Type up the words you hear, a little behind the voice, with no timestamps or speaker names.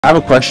I have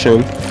a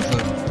question.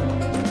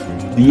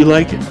 Do you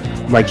like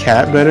my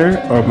cat better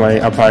or my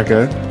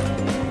alpaca?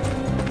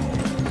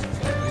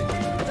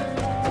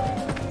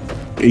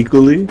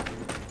 Equally?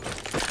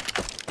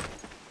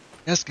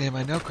 Yes, game,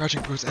 I know crouching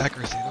improves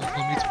accuracy. Don't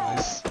fool me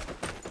twice.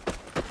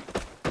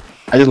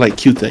 I just like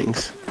cute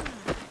things.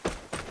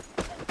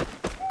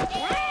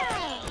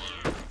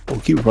 Oh,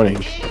 keep running.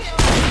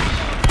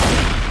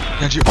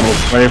 Can't you?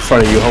 Oh, right in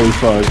front of you, holy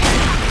fuck.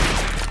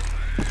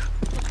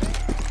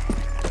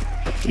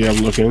 Yeah,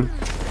 I'm looking.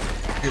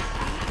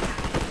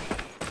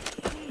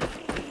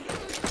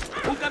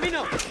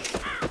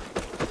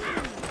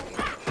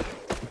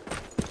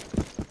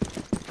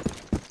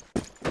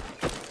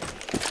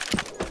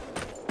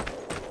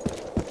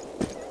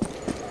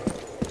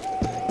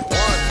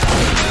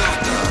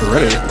 We're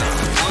ready.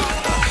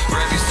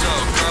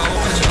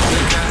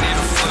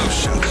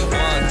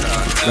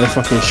 That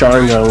fucking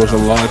shotgun was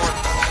unlocked.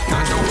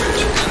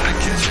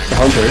 The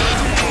hunter.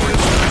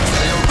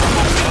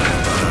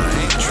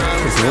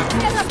 Is it?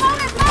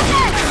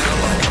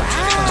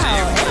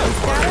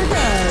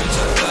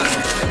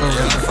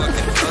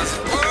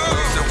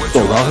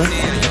 Oh, Rawr?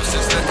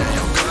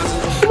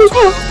 Oh my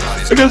god!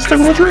 I got stuck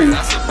on a tree!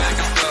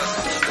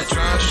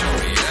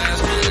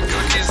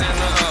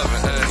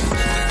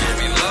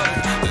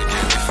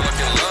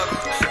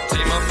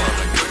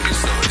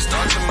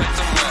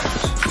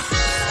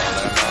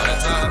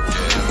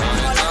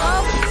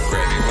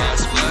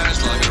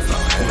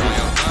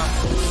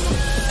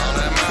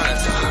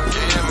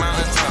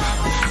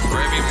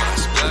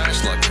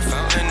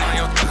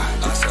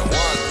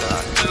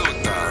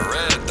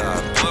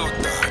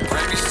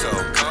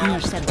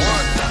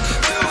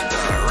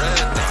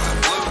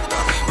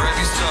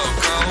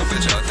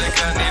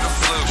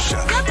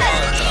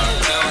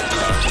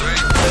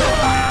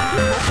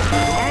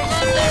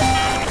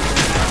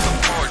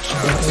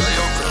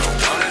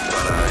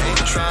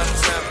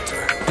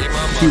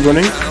 Keep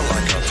running.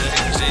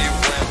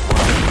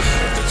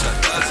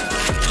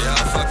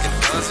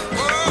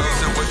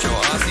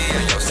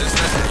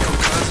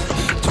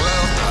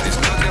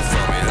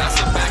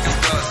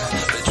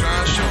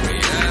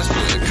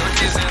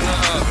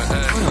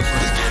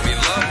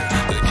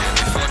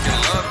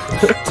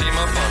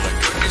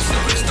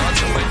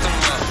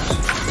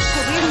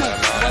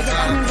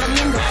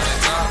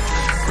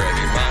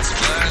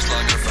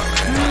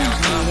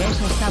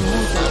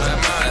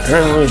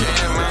 Apparently.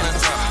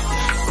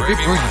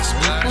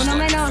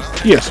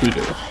 Yes, we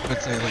do. I'd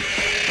say like.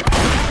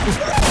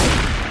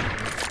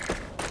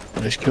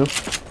 Nice kill.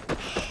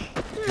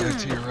 Yeah,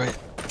 to your right.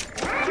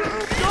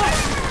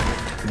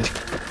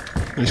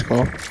 Nice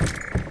call.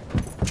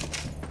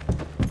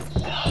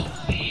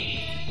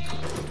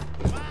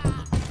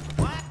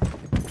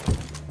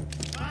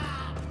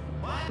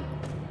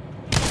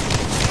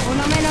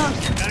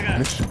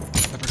 Nice.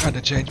 I forgot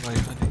to change my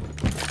hunting.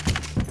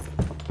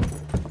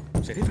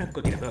 Seré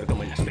francotirador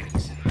como en las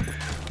pelis.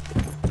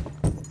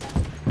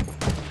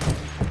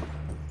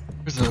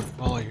 There's a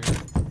ball here.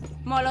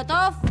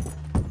 Molotov.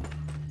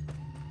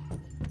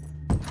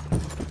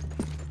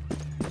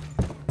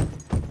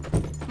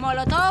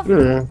 Molotov.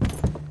 Yeah.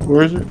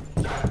 Where is it?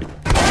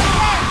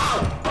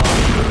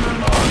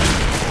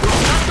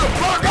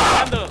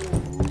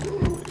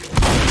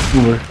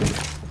 Where?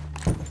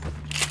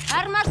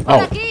 Armas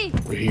por aquí.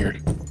 We're here.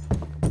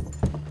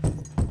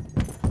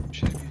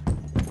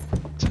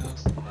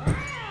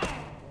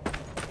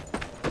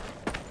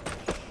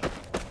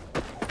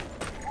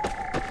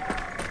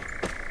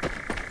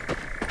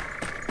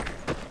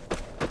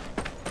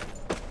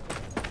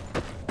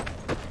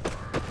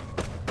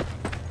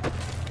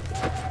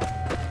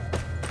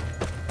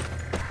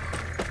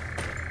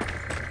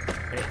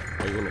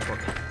 Oigo un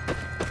enfoque.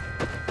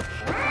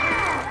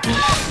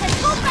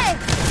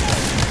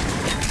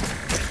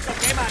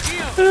 ¡Quema,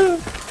 tío!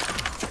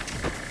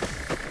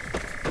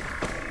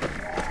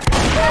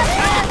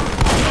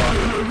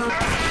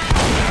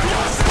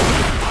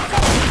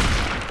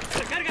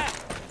 ¡Recarga!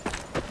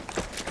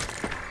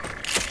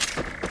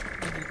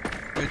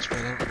 Bitch,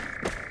 man,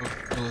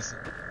 don't listen.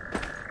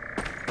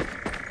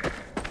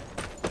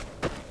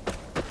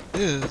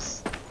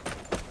 Is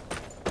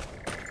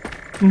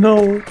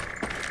No.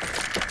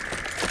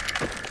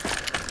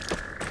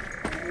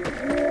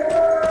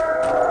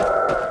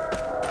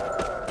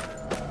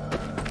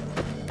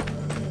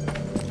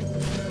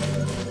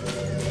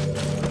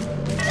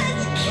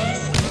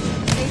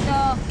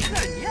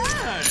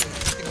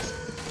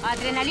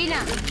 Adrenalina.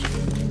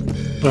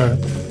 Alright.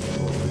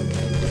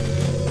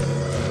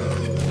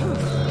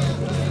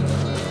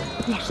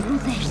 Las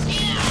luces.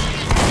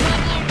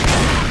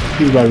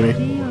 He's by me.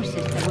 Dios,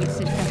 esta bolsa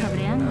se está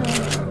cabreando.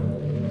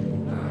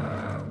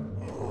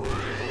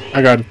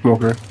 I got a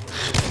smoker.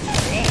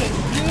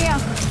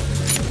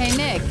 Hey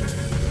Nick,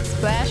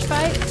 splash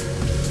fight?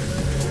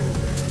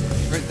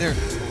 right there.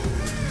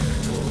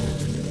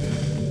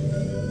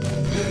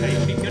 ¿Hay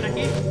munición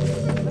aquí?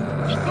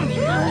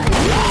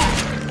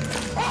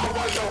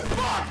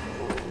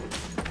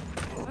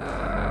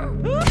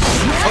 Oh,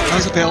 that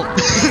was a fail.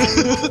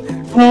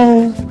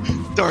 No.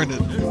 Darn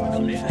it.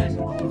 Colegas.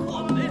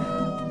 Joder.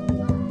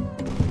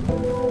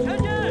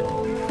 Sergeant.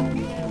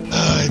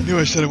 I knew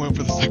I should have went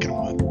for the second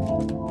one.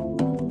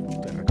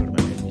 Te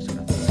recordaré en mis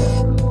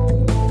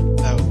oraciones.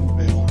 That was a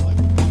fail.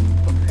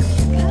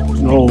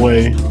 No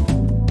way.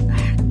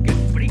 ¡Qué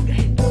pringue!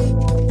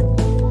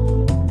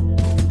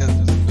 Yeah,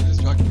 there's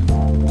a jockey.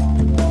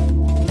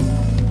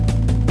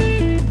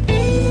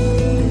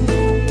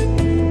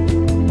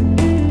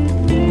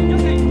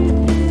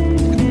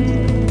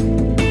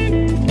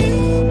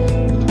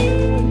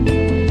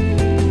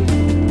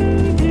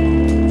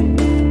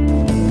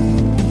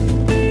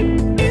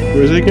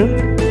 Where is it again?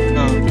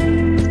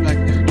 It's back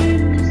there.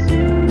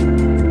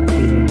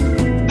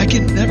 I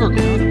can never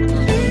ground him with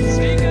our weapons.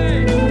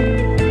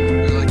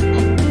 They're like,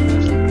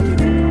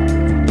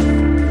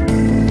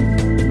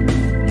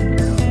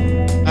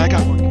 oh, I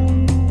got one kill.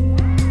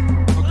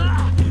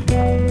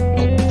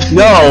 Okay.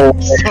 No!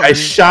 Sorry. I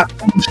shot.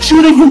 I'm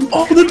shooting him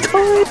all the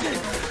time!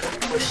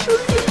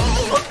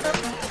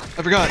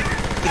 I forgot.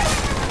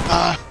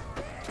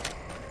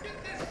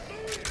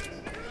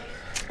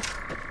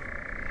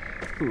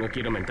 No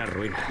quiero mentar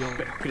ruina,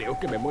 pero creo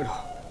que me muero.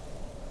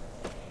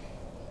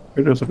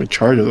 It was like a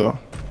charger though.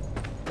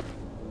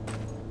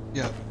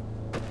 Yeah.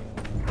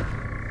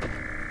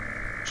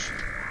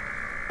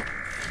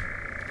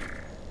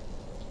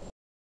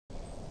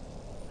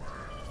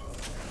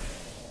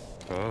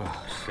 Oh,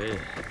 sí.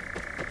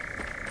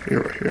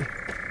 You're right here.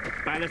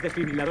 Balas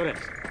desfibriladoras.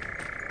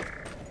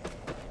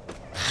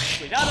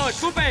 ¡Cuidado,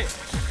 escupe!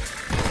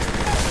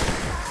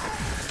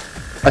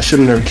 I should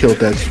have never killed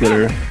that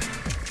spitter.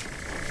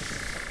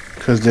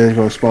 Cause then it's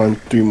gonna spawn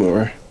 3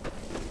 more.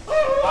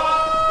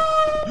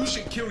 You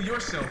should kill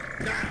yourself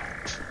now.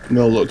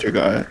 No, look, your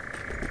guy.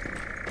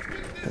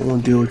 I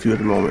won't deal with you at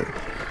the moment.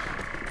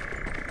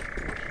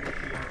 Get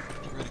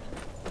ready.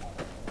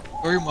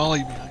 Throw your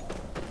molly behind.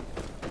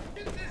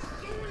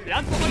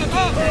 ¡Lanzo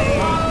molotov!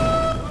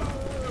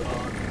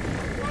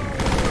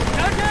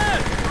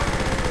 ¡Sergeant!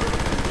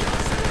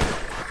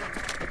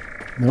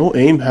 No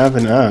aim have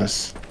an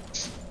ass.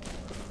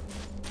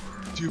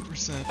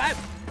 2%.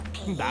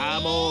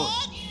 ¡Vamos!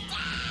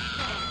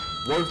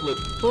 Worthless.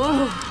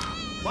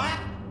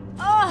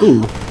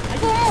 Ooh.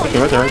 Okay,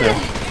 right there.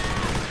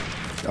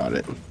 Got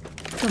it.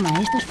 Toma,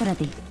 esto es para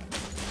ti.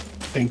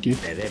 Thank you.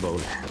 Te debo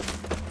una.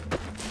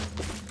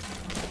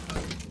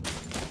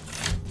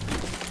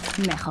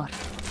 Mejor.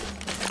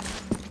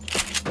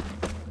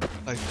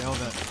 I nailed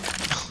that.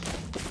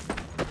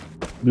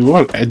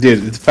 I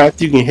did. The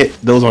fact you can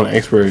hit those on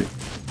expert,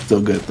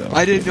 still good though.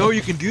 I didn't know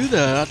you can do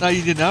that. I thought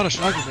you did not a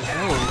shotgun, but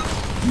no.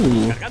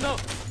 Ooh. ¡Cargando!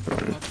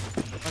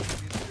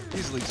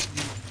 Easily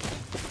sneak.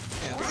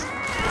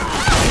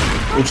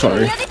 Hands. I'm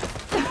sorry.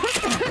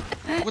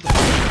 What the fuck?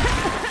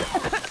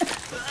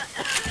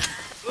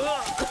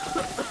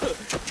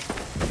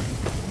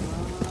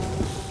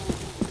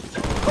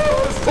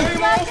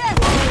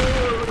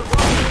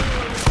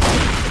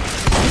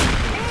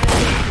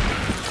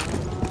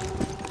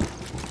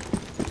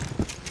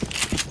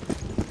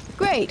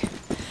 Great.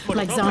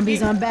 Like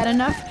zombies aren't bad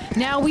enough,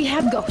 now we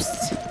have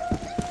ghosts.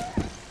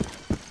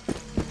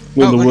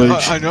 With the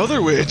witch.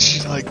 Another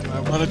witch. Like, do I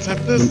want to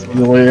attempt this?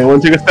 You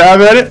want to take a stab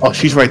at it? Oh,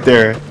 she's right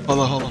there. Hold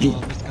on. Let's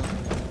go.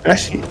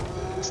 Actually,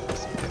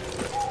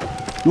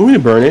 you want me to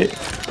burn it?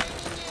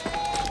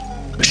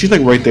 She's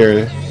like right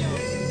there.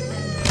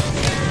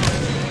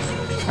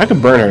 I can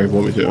burn her if you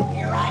want me to.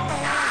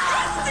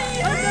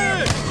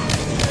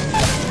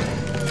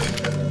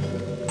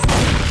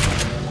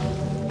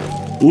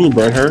 You want me to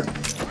burn her?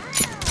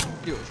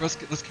 Yo, let's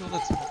kill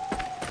that.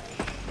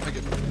 I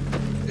get it.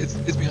 It's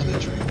behind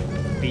that tree.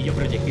 Pillo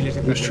proyectiles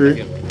de That's true.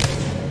 fragmentación.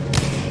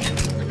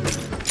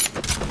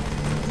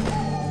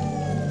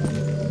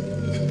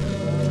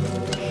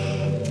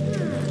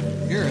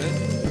 Hear it.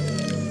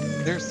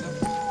 There's some.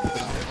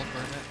 I'll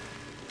burn it.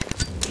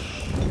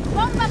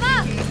 ¡Bomba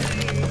va!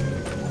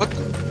 What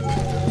the?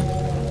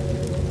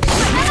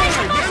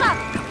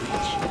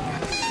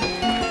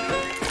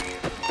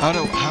 How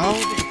the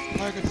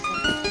fire get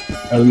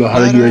stuck? I don't know how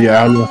to do it.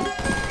 Yeah, I don't know.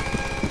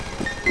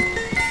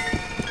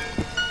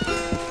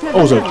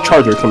 Oh, there's a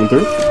charger coming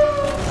through.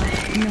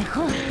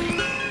 Mejor.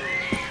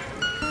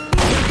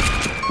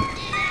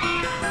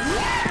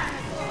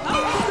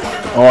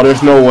 Oh,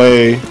 there's no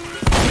way.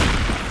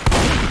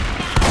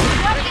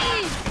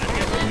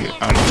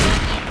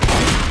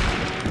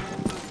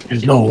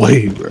 There's no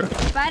way, bro.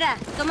 Para,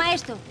 toma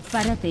esto.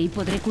 Párate y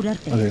podré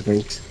curarte. Okay,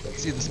 thanks.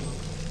 See the smoke.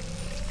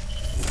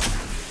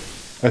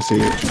 I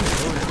see it.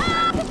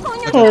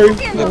 Coño, Sorry.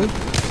 ¿qué estás haciendo?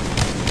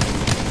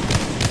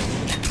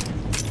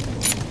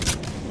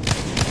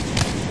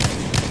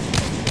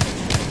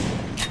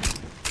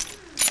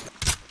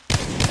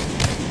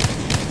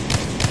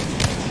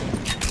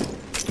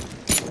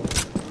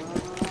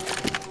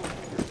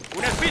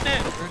 ¡Un spinner!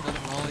 Is there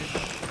another molly?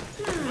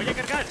 Voy a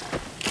cargar.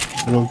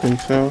 I don't think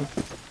so.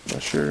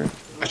 Not sure.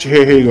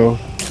 Actually, here you go.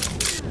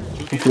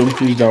 I'm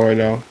putting these down right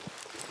now.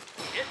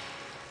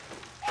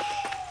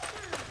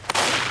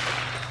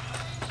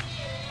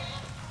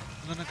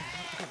 No, come.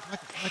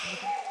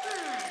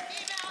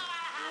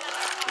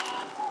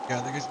 Yeah,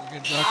 I guess you're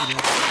getting jockeyed in.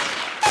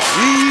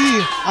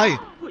 Eee! Hi!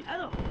 What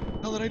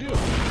the hell did I do?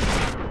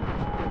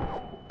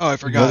 Oh, I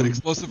forgot.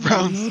 Explosive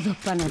rounds. Menudo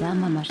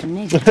panorama más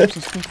negro nos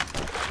espera.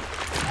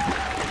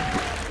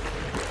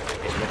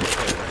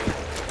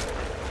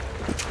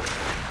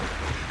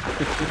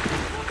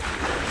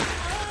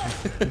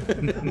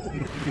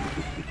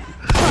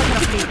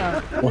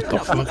 What the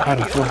fuck? How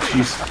the fuck?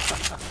 Jeez.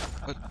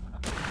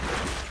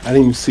 I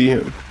didn't even see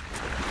him.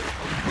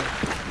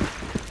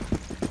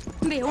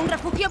 Veo un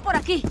refugio por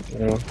aquí.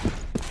 Yeah.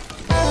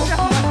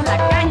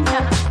 La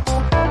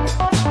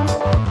caña.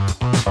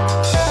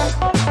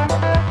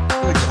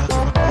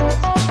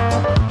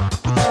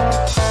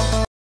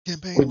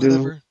 Campaign, We do.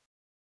 whatever.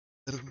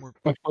 That doesn't work.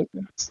 I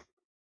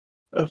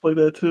like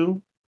that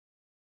too.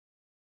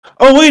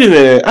 Oh, wait a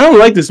minute. I don't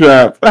like this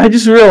map. I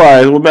just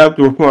realized what map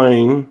we're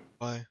playing.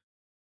 Why?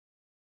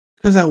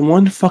 Because that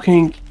one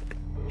fucking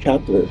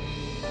chapter.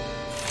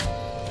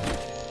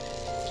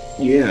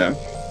 Yeah.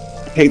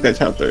 I hate that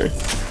chapter.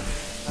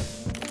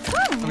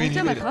 I mean,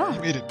 he Mucho made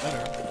mejor. it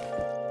better.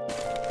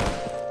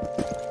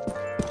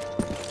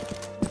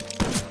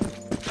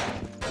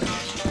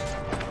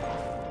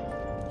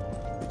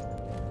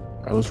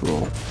 Alright, let's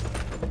roll.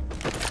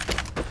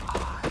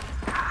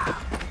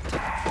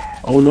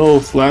 Oh no,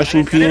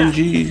 flashing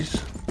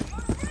PNGs.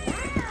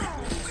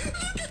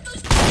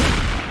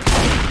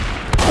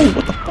 Oh,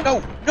 what the fuck?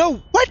 No!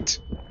 No! What?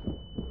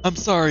 I'm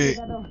sorry.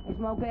 Cuidado,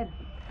 Smoker.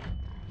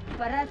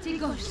 Parad,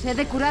 chicos. He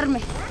de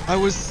curarme. I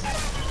was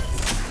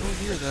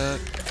so near that.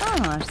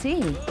 Oh,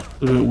 sí.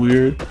 A bit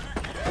weird.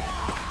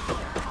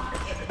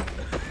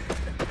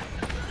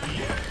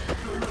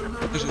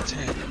 There's a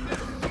tank.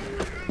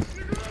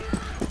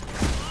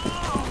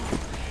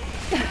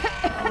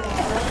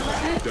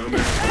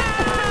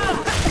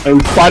 I'm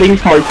fighting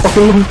for my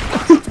fucking life.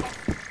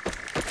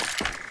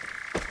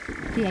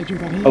 Te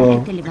ayudaré a Hello.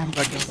 que te levantes.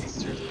 Back down the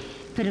stairs.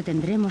 Pero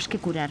tendremos que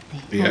curarte.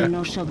 Yeah. O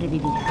no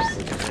sobrevivirás.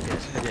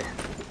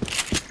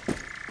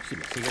 Si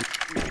me siguen...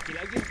 ¿Me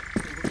vigila alguien?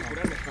 Tengo que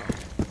curarme.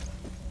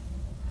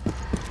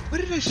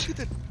 Where did I shoot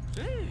that?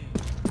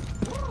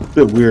 A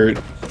bit weird.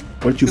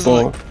 Why'd you Is it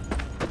fall? like-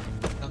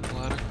 Down the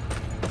ladder.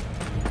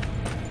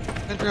 I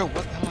can't figure out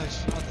what the hell I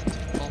shot that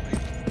didn't fall me.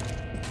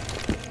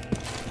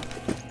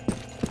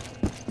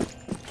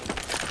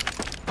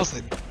 I'll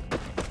save you.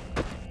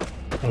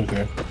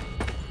 Okay.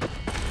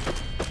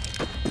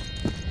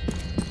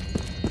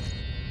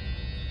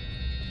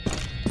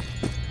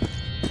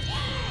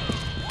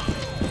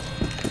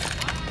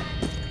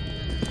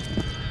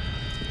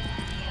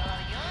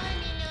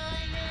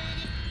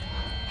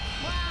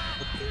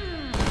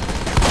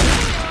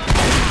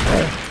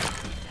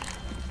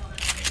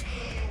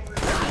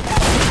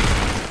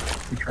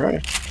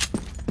 Try.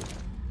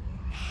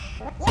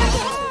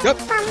 Yep.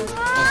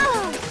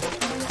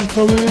 I'm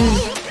coming.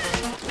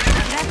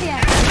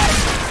 Gracias.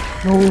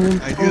 No, I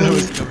knew that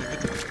was coming.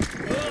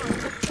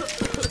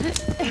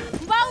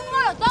 ¡Va un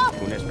molotov!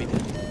 Una espina.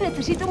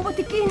 Necesito un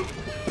botiquín.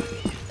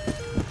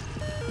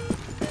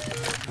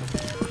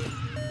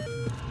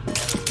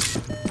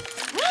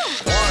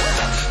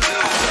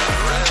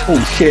 Oh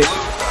shit.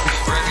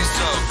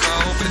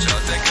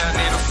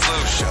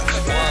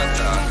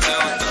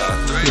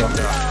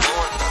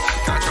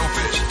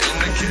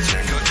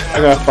 I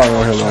got fire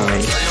on him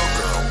already.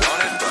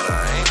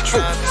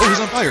 Oh, he's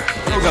on fire.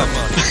 Oh god.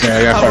 Yeah,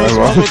 I got I fire on him.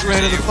 almost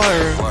ran into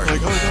fire.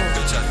 Like, oh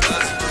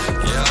no.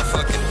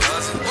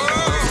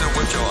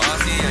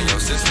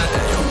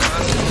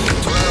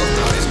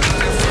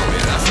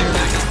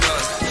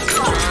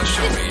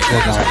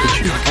 Oh god, it's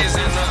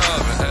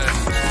you.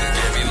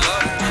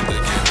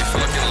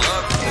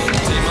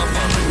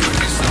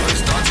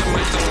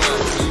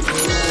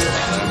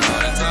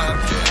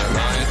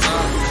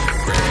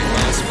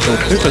 So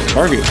pick a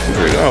target,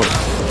 figure it out.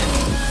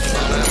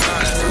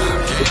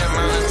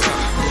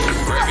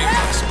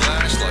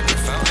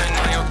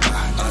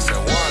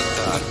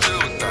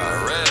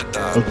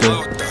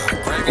 Okay.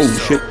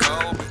 Oh shit.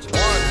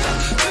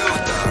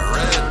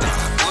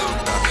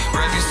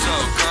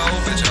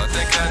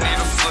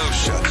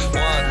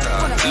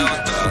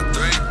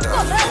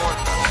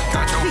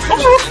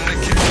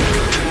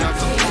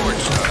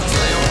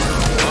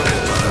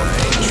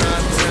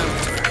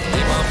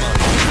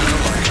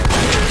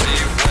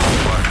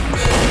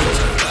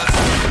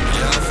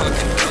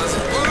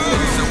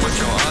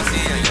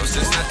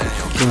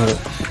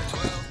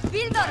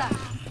 ¡Píldora!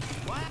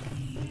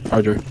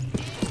 Roger.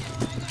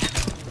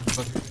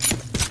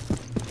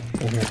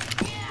 Okay.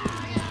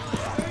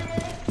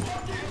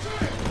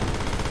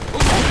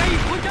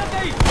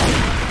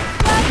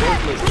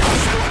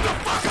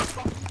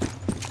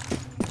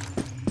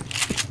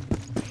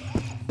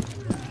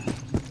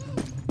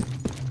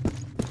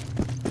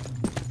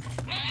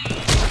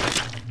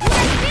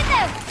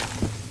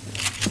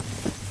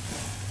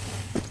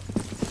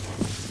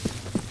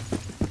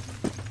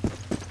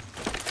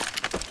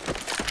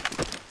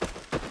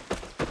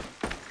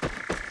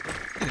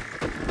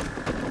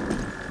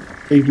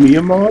 Make me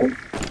a mod?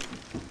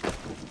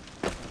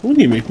 Who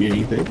didn't make me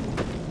anything?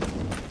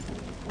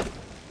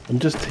 I'm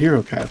just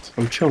hero cat.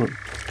 I'm chilling.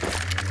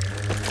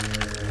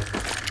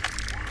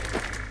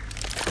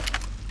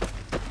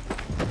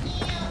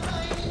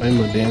 I'm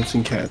a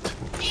dancing cat.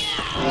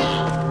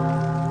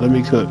 Let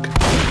me cook.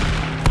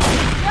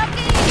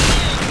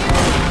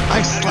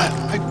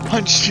 I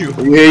punched you.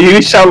 Yeah,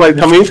 you shot like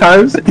how many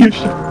times? No,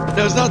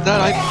 it's not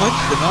that. I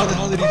punched him. How the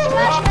hell did he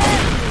stretch me?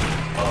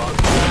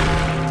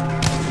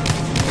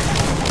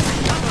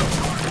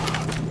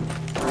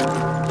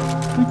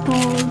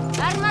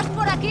 Armas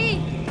por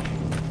aquí.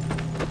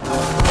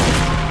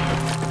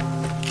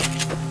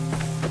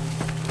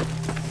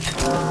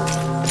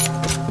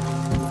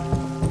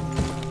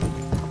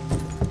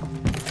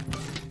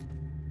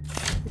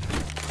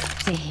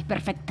 Sí,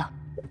 perfecto.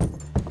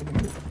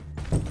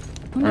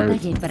 Una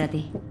calle para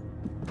ti.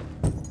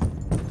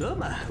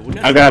 Toma,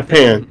 una. I got a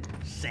pan.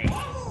 Sí.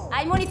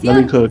 Hay Let me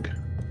munición. cook.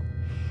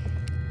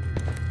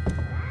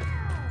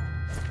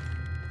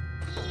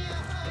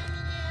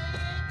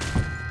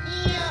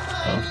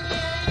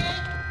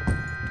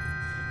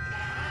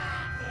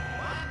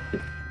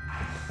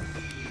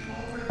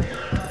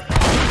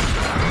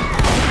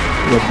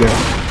 Up there.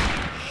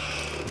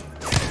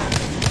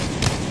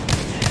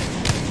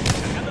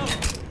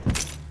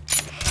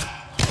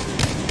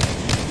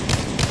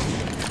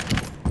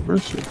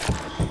 Where's she?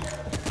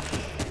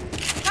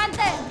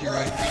 Hunter. You're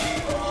right.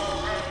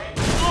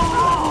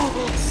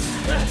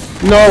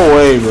 No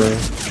way, bro.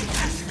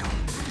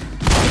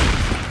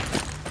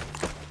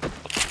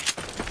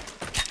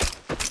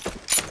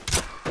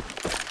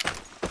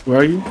 Where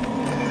are you?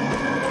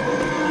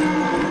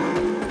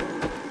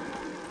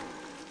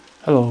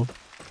 Hello.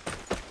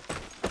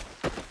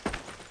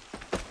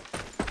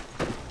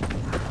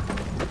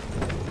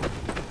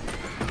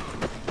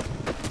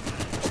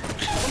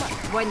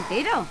 Buen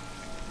tiro.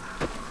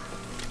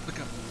 Look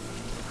up.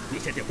 Ni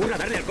se te ocurra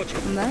darle al coche.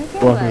 Vaya,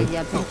 Bueno.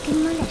 vaya, pero qué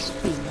mala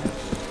espina.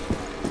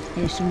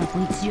 Es una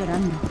witch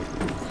llorando.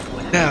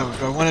 Now,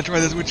 do I want to try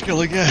this witch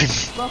kill again?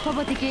 Cojo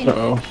botiquín.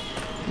 Uh-oh.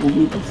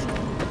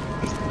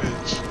 This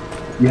bitch.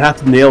 You have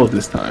to nail it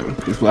this time.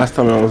 Because last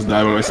time I almost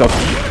died by myself.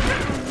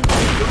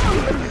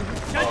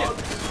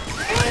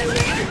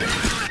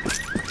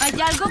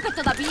 ¿Hay algo que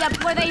todavía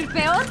puede ir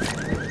peor?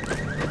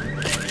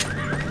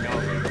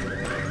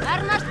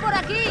 ¡Armas por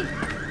aquí!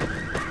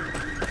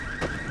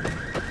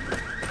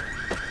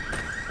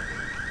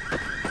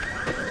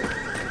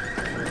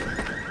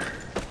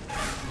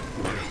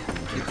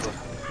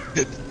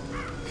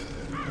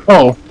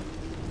 Oh.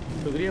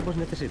 Podríamos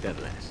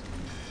necesitarlas.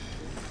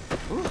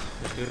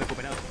 Estoy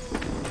recuperado.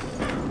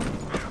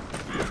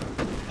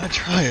 I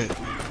try it.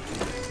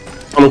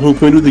 Who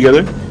can we do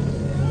together?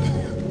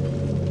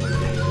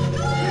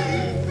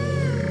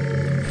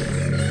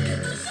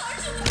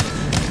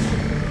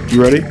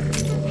 You ready?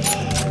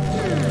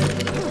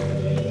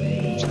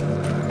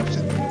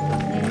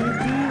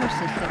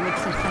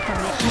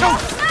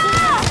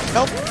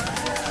 Help!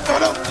 No,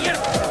 no!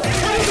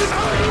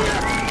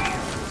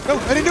 No,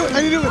 I didn't do it!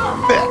 I didn't do it!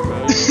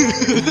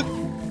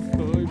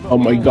 Oh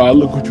my god,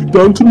 look what you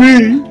done to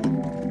me!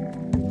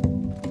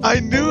 I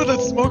knew that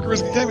smoker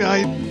was gonna get me.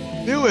 I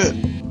knew it.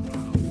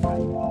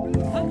 Oh,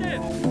 darn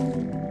it.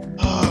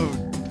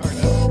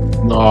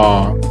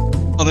 Nah.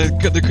 Oh, there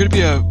could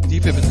be a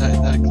defib in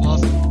that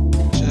closet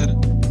shed.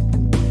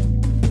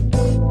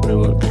 Let me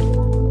look.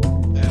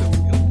 Yeah,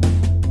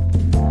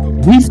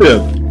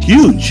 Defib!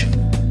 Huge!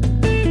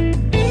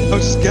 I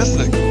was just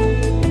guessing.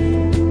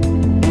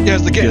 Yeah,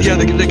 it's the game. Yeah,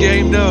 the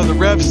game. No, the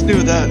refs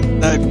knew that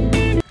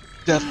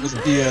death was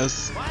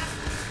BS.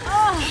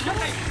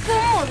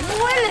 ¡Cómo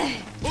duele!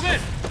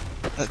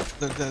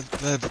 The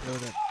refs know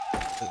that.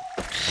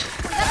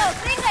 ¡Cuidado,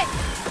 Pringle!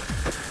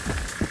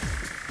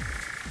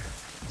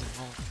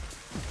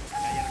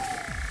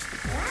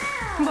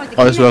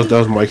 Oh, that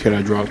was my kid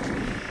I dropped.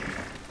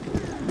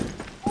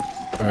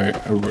 Alright,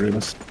 everybody,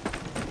 let's...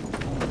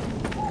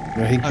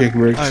 Yeah, he kicked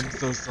bricks. I'm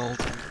so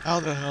salty. How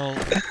the hell?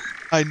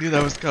 I knew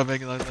that was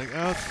coming, and I was like,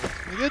 oh, it's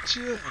gonna get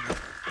you. And then,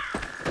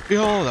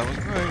 behold, that was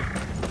right.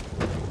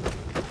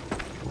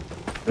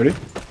 Ready?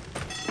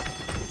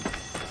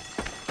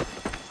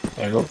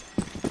 There you go.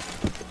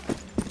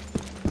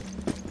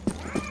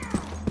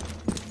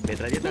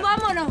 Metralleta.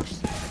 ¡Vámonos!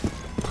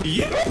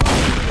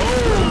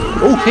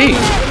 Okay!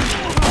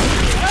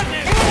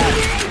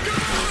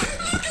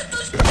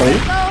 Ready?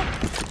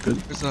 Good.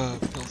 There's a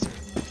pills here.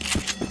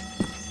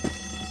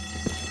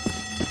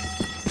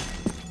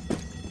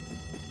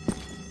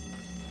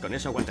 Con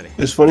eso aguantaré.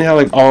 It's funny how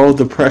like all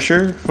the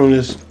pressure from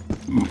this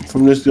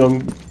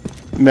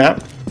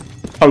map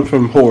comes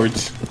from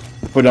hordes,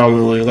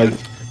 predominantly. Like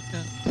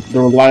the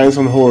reliance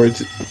on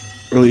hordes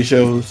really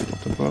shows.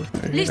 What the fuck?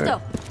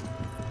 ¡Listo!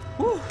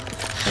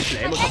 Le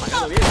hemos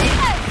apagado bien.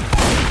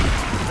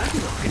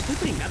 Rápido, que estoy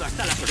pringado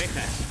hasta las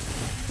orejas.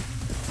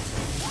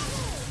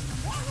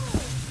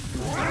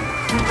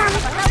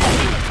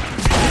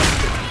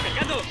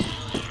 ¡Cargando!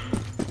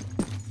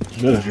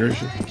 No, that's your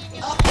issue.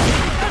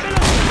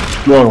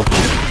 No.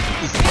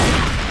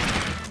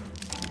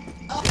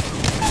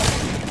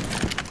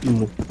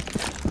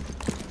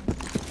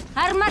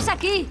 ¡Armas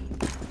aquí!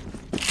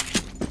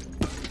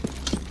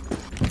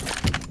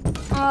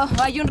 Oh,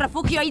 hay un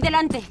refugio ahí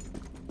delante.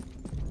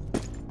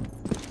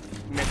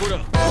 Me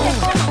curo.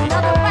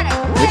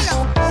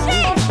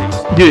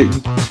 Dude,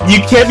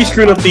 you can't be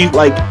screwing up these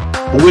like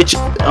witch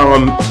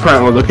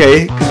crowns,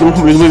 okay? Because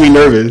it made me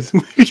nervous.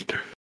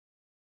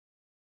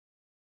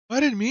 I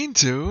didn't mean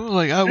to.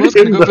 Like I was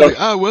gonna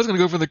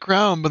go for the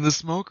crown, but the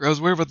smoker. I was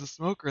worried about the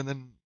smoker, and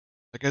then,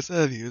 like I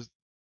said, he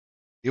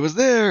was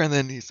there, and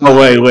then he saw. Oh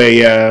wait,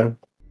 yeah.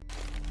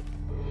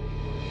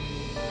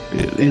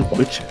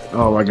 Which?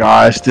 Oh my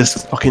gosh,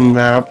 this fucking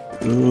map.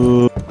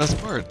 Ooh. Best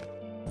part.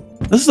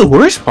 This is the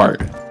worst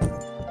part.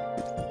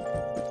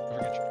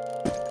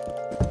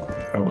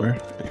 Oh, where?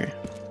 Okay.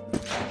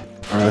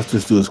 All right, let's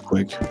just do this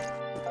quick.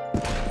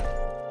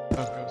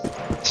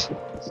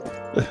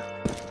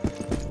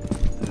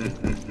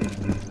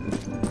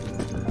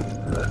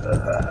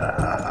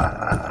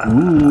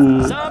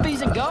 Ooh.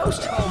 Zombies and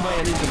ghosts? Oh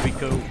man, this would be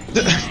cool.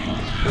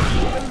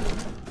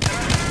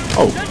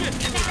 Oh.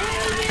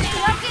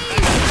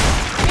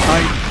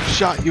 I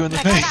shot you in the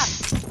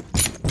face.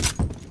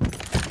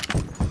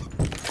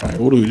 Alright,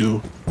 what do we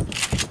do?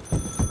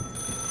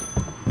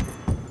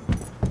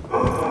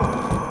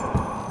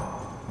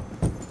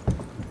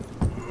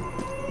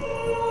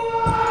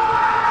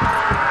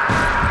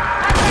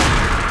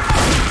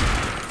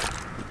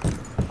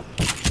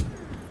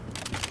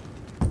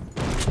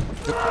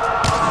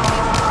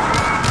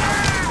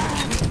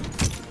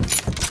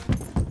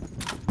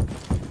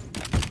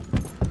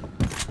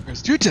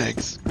 There's 2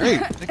 tanks.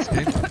 Great. Thanks,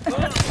 game.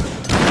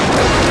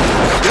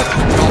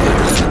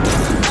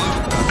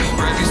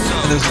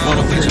 And there's one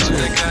up here too.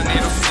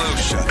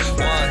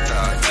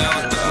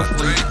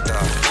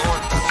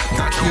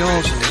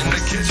 Killed.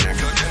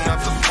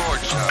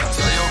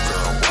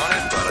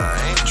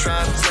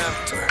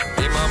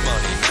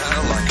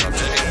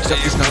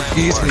 Except he's not.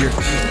 He's here.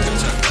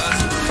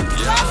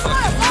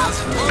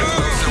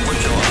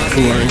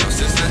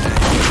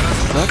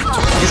 Stuck?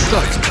 He's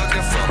stuck.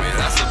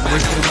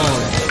 Wasted him all.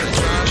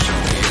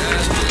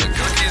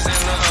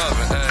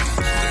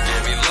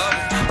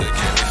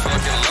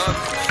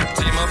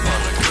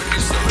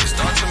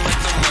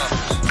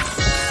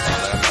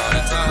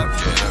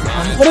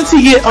 How does he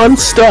get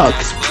unstuck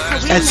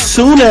as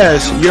soon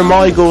as your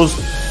molly goes?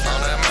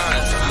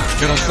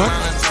 Get unstuck?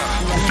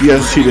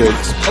 Yes, he did.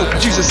 Oh,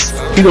 Jesus.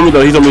 He's on me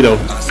though. He's on me though.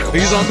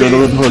 He's on me.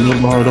 No,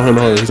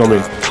 he's on me.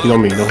 He's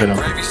on me. Don't hit him.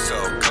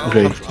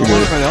 Okay, I'm trying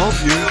to help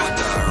you.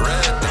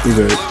 You're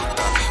good.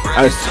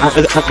 I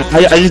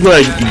just know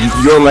like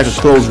you're in like a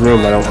closed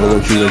room. I don't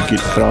want you to like, get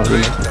cut off. You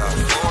know?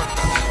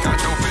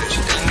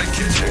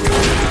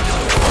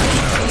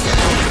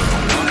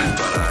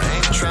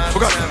 Oh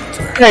God.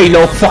 There ain't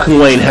no fucking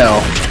way in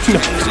hell. Okay.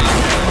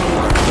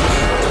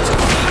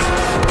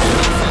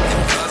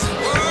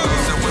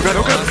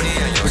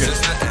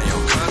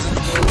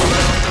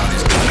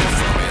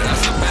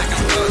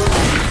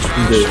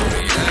 Okay.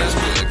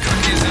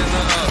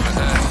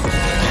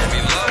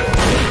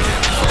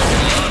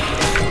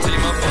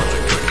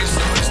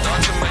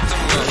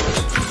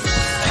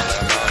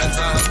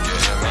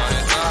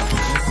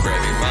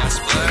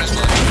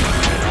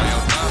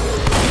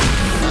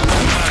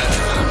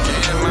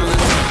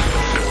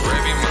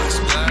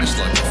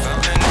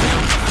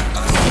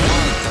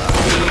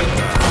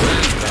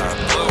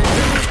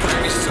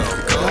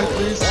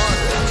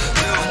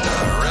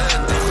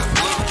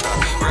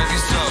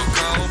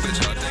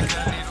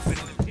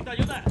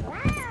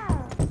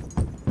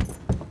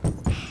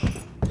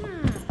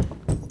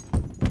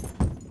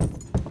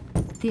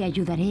 Te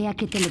ayudaré a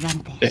que te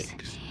levantes.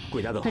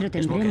 Cuidado. Pero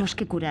tendremos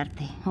que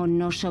curarte o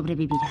no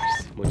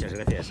sobrevivirás. Muchas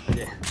gracias.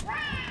 Oye.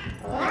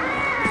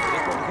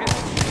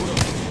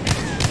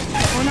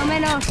 Uno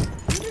menos.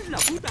 Eres la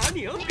puta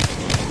Annie, hombre.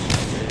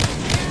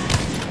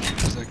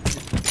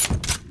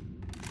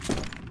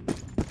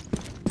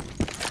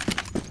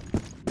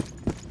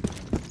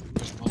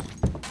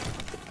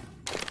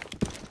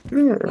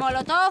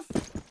 Molotov.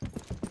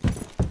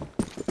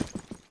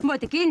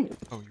 Botiquín.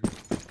 Oh, you.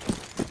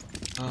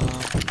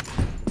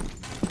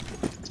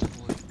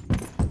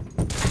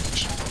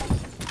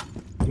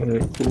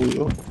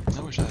 Cool.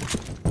 I wish I had.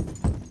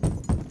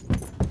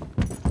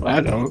 I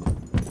don't.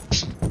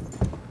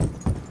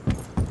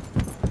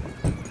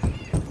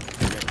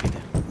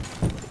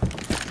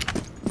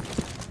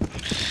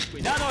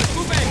 Cuidado,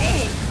 escupe.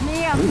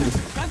 Mío.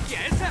 ¡Cancia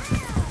esa!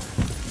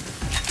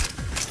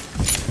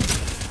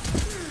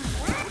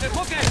 ¡Un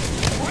enfoque!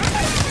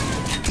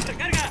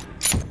 ¡Recarga!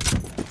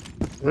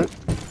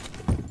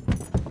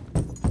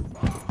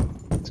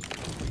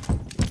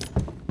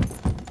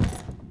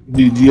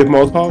 Do you have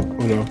Molotov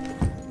or no?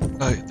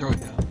 Throw it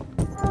down.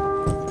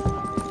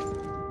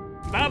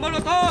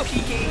 ¡Vámonos todos!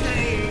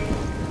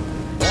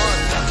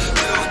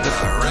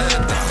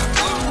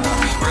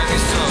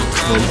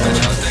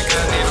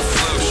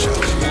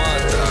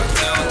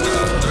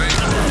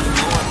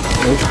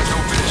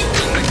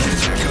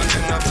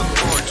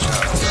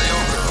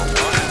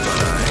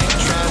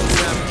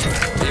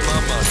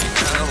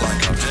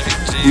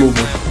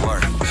 Moving.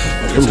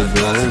 You're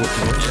moving already.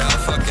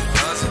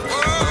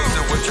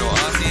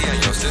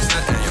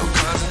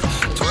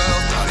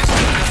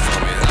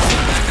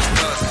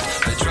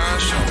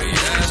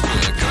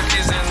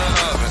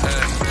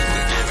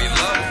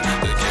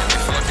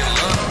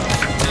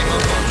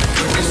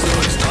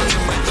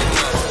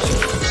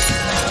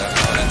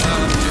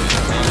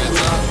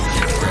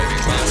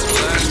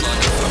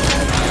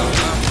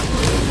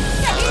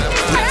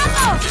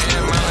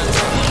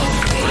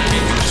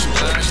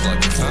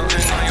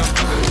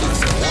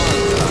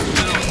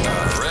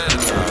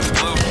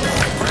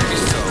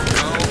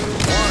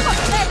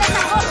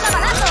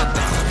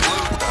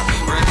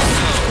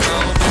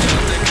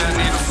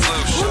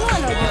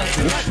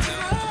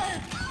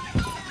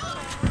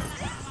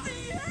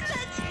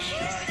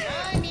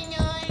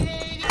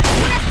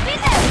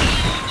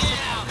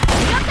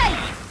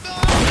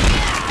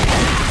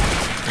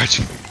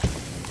 scratching.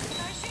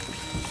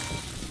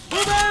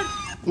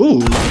 Ooh.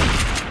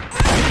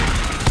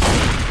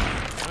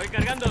 Voy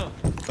cargando.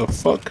 The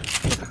fuck?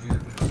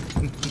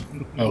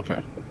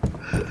 Okay.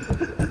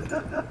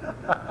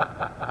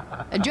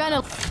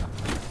 Adrenal.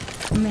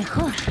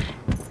 Mejor.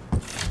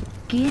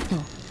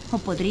 Quieto. O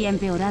podría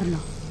empeorarlo.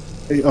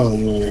 Hey, oh,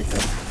 yeah.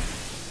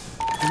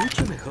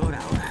 Mucho mejor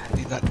ahora.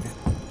 Need that.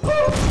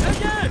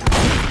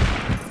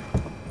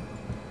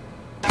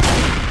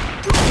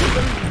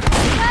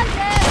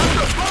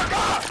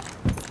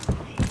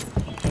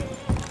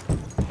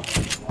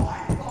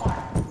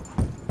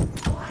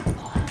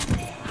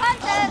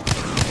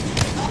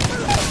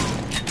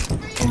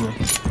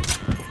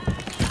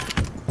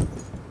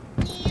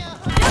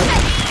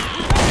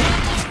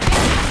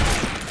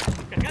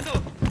 Cargando.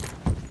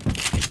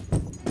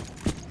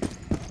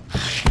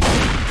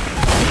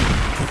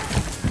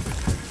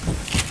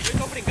 Estoy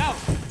todo brincado.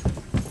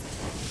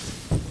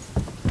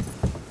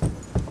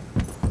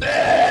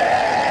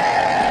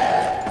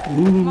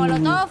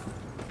 Molotov.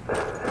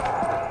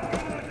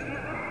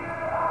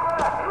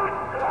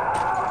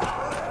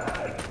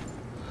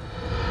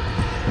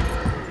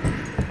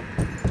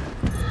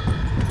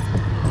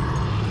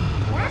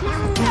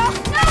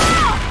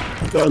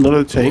 Got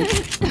another tank.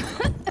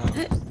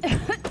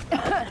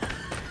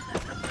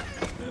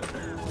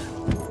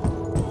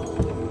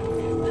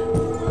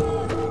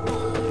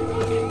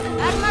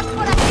 Armas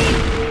por aquí.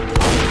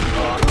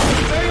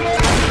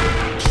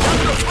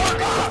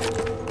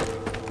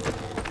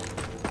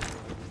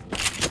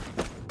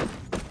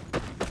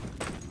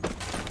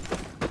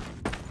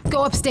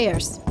 Go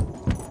upstairs.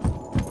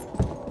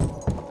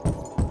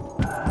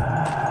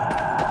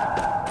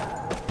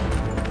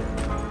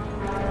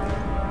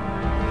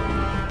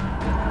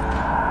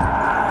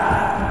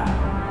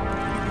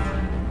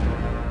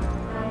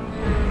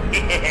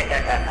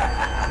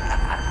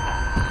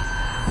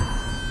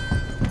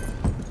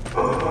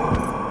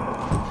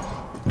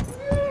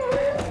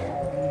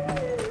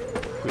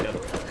 Cuidado.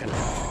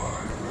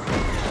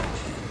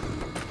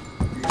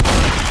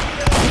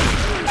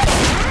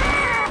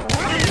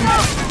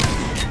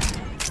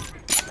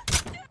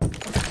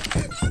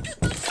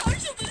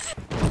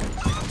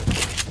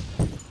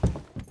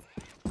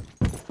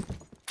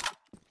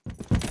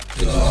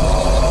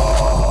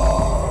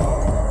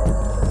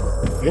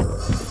 Yeah.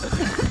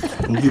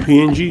 Move your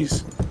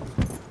PNGs.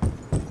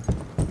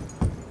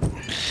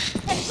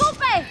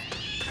 ¡Escupe!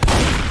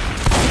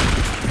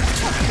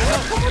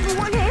 ¿Cómo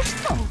duele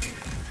esto?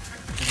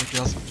 Make it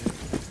awesome.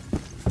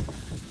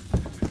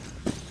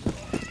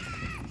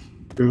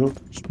 Girl,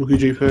 spooky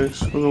J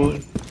fast. Hold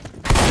on.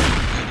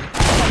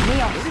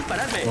 Puedes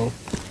dispararme. Oh.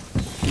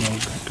 No,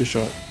 good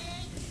shot.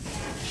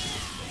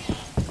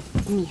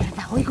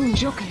 Mierda, oigo un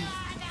Joker.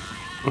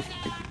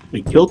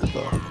 We killed it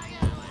though.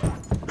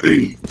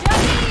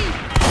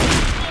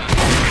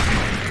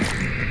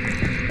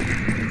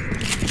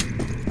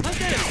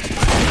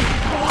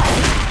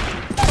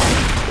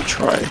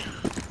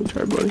 We'll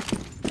try, buddy.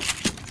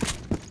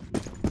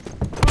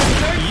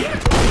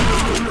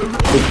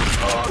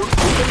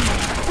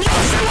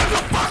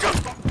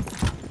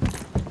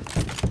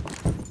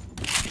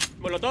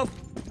 Molotov.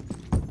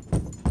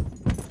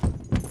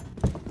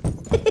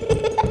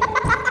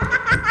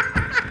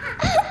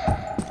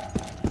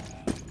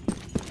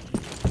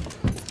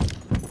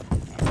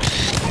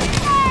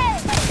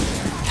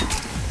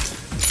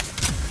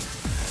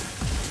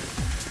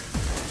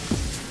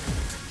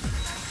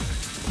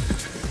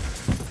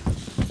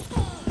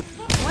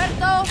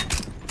 ¡Muerto!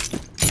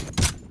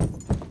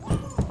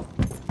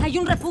 Hay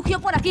un refugio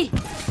por aquí.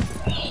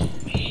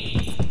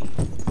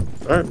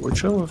 Alright, we're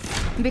chilling.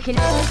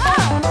 Vigilante.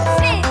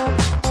 ¡Sí!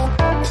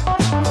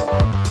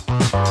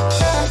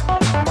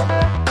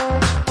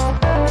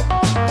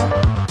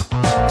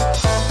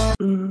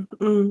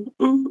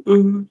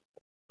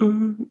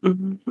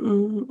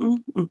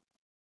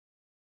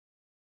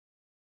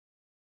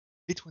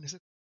 H1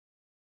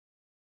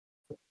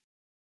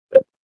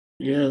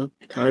 Yeah,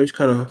 time's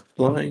kind of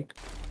flying.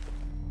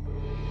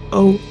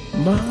 Oh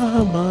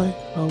my,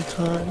 how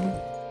time.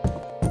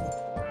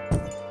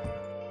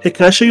 Hey,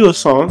 can I show you a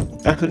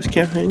song after this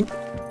campaign? Do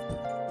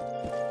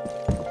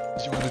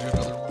you want to do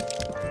another one?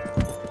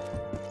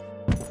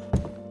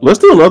 Let's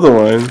do another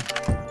one.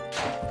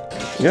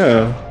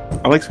 Yeah,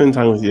 I like spending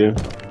time with you.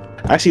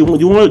 Actually,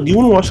 do you want to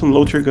watch some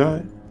Low Tier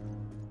Guy?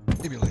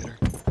 Maybe later.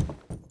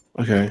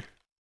 Okay.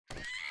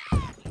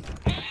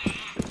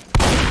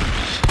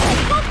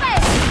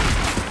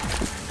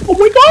 Oh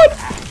my god!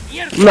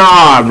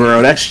 Nah,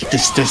 bro, that's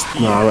just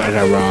nah. I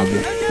got robbed.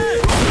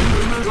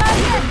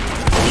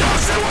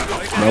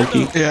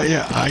 Monkey.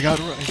 Yeah, I got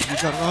you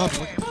got robbed.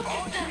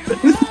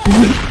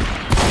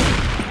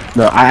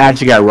 No, I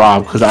actually got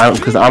robbed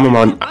because I'm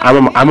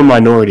a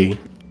minority.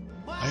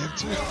 I am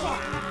too.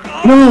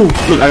 No,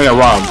 look, I got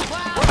robbed.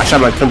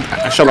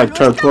 I shot like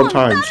 12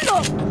 times.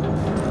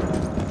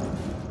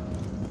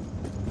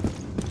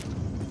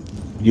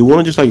 You want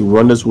to just like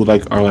run this with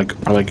like our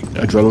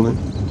adrenaline?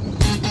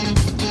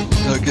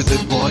 No, because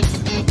it blocked.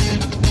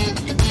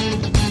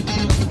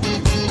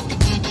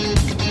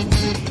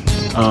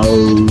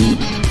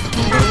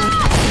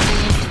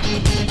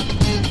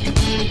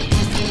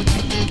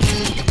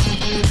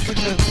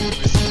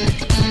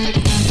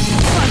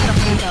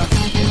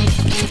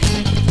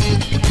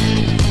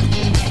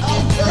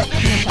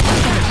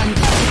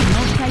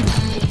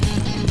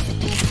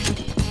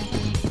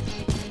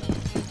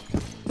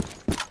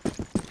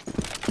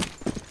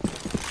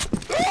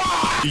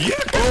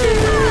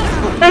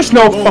 There's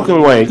no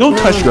fucking way. Go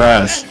touch your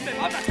ass.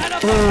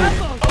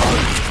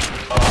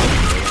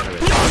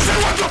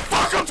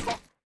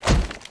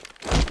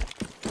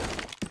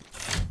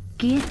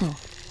 Quieto,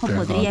 o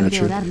podría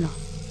empeorarlo.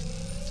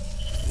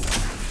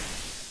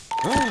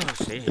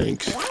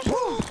 Thanks.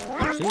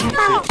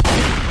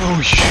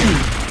 Oh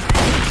shoot!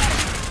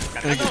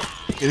 Gotta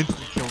get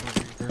instantly killed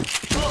over here.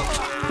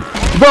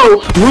 Bro,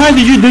 why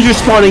did you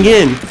spawn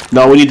again?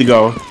 No, we need to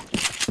go.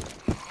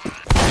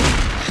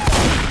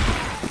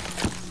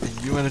 And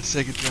you wanted to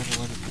take it down to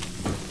London.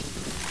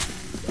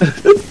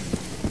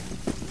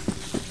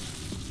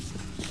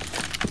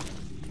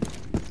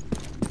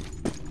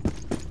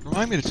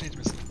 Remind me to change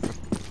my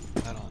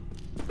that on.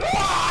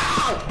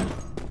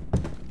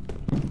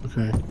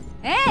 Okay.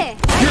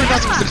 You're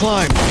not supposed to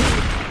climb!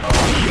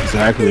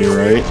 Exactly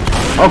right.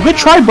 Oh, good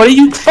try, buddy.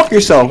 You fuck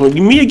yourself.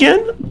 You me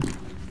again?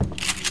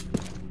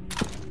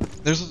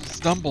 There's a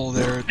stumble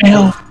there.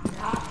 Hell.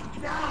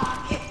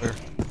 Where?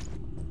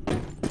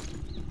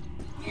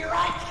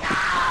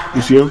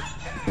 You see him?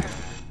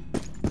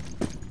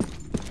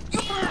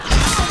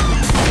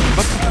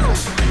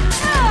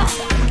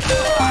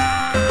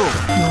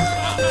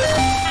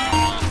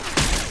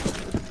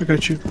 I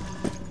got you.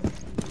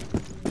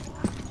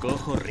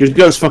 Your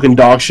gun's fucking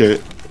dog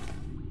shit.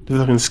 The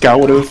fucking scout,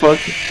 whatever the fuck.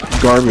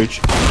 Garbage.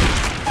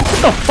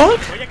 What the fuck?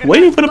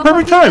 Waiting for the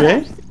perfect time,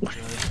 eh?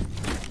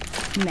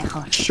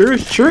 Mejor.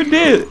 Sure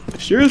did.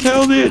 Sure as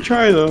hell did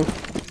try though.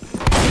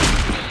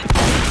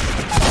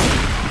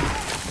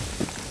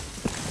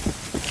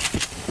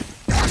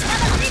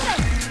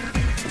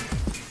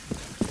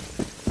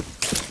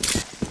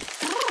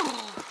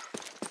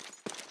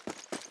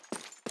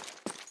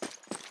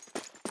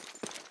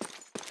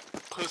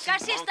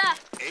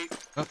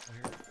 Oh,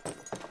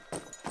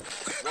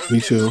 Me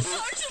too.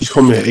 He's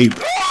calling me an ape.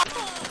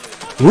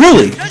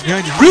 Really?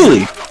 yeah,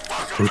 Really?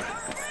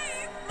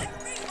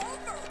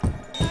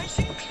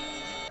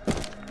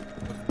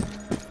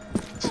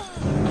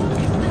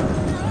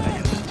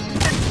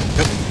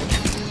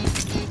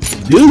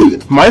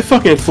 Dude, my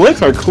fucking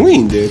flicks are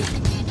clean, dude.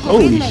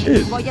 Holy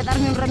shit.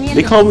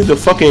 They call me the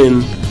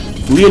fucking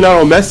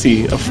Leonardo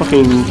Messi of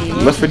fucking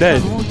Left 4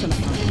 Dead.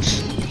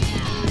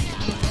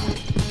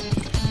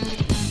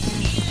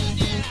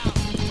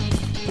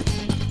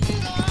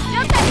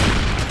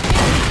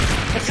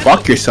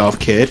 Fuck yourself,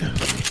 kid.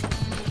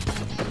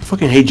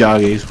 Fucking hate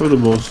joggies. What are the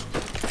most?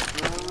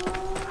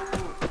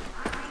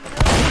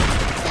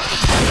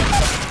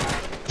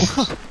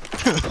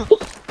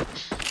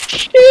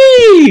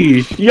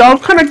 Sheesh! Yo, I'm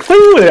kind of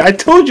clean with it. I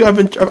told you I've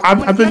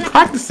been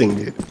practicing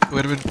it. It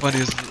would have been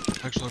funny as an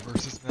actual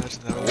versus match.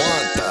 That was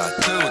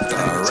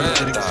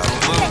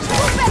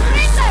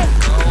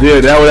Yeah,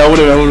 that would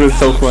have been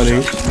so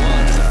funny.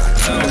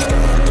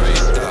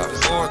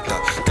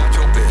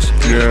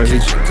 Yeah, he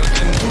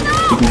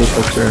can go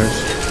upstairs.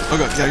 Oh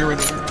god, yeah, you're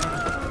right.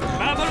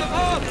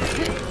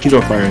 He's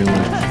on fire anyway.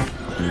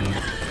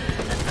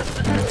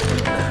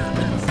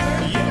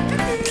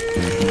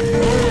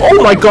 Oh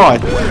my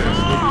god!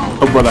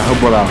 Her brother out.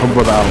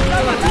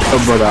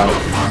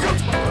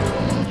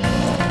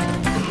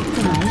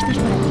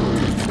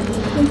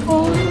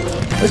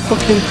 My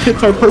fucking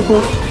tits are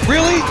purple.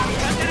 Really?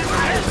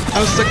 I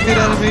was stuck mid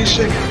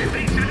animation.